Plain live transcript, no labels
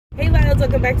females,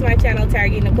 welcome back to my channel.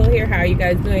 Targi Nicole here. How are you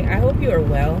guys doing? I hope you are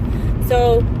well.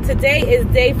 So today is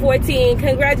day 14.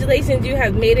 Congratulations, you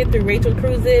have made it through Rachel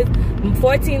Cruze's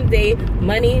 14th day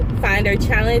money finder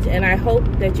challenge, and I hope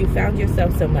that you found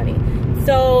yourself some money.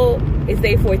 So it's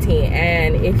day 14,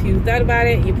 and if you thought about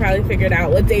it, you probably figured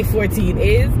out what day 14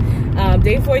 is.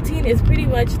 Day 14 is pretty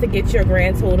much to get your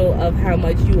grand total of how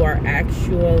much you are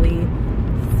actually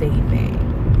saving.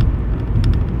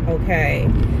 Okay.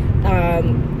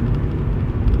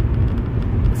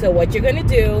 So what you're going to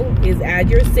do is add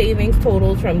your savings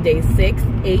totals from day 6,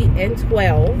 8, and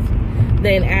 12.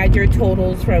 Then add your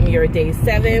totals from your day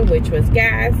 7, which was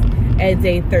gas, and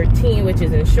day 13, which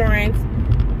is insurance.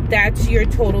 That's your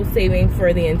total saving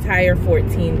for the entire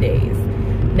 14 days.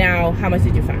 Now, how much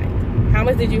did you find? How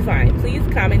much did you find? Please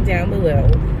comment down below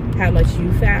how much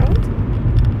you found.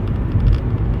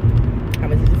 How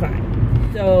much did you find?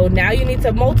 So now you need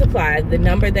to multiply the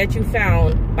number that you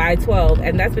found by 12,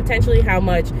 and that's potentially how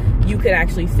much you could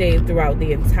actually save throughout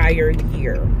the entire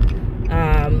year.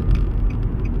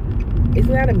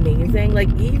 Isn't that amazing? Like,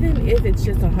 even if it's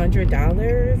just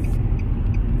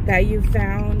 $100 that you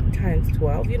found times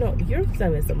 12, you know, you're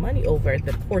saving some money over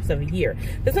the course of a year.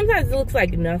 But sometimes it looks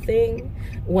like nothing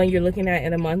when you're looking at it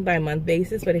in a month-by-month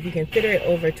basis, but if you consider it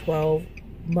over 12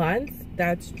 months,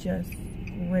 that's just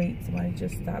great. Somebody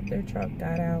just stopped their truck,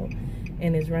 got out,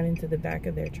 and is running to the back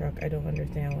of their truck. I don't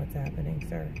understand what's happening,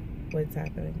 sir. What's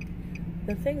happening?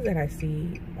 The things that I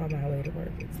see on my way to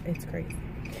work, it's crazy.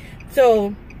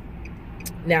 So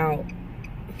now,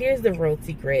 here's the real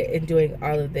secret in doing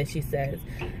all of this. She says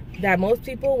that most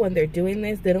people, when they're doing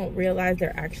this, they don't realize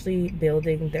they're actually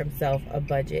building themselves a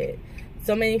budget.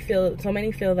 So many feel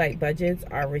like budgets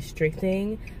are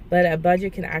restricting, but a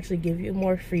budget can actually give you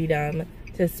more freedom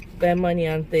to spend money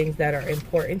on things that are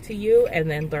important to you, and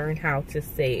then learn how to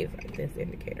save, this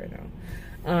indicator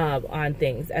now, on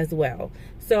things as well.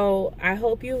 So I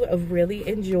hope you have really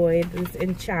enjoyed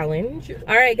this challenge.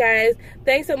 All right, guys,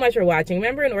 thanks so much for watching.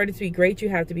 Remember, in order to be great, you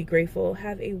have to be grateful.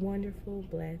 Have a wonderful,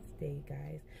 blessed day,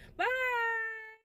 guys. Bye.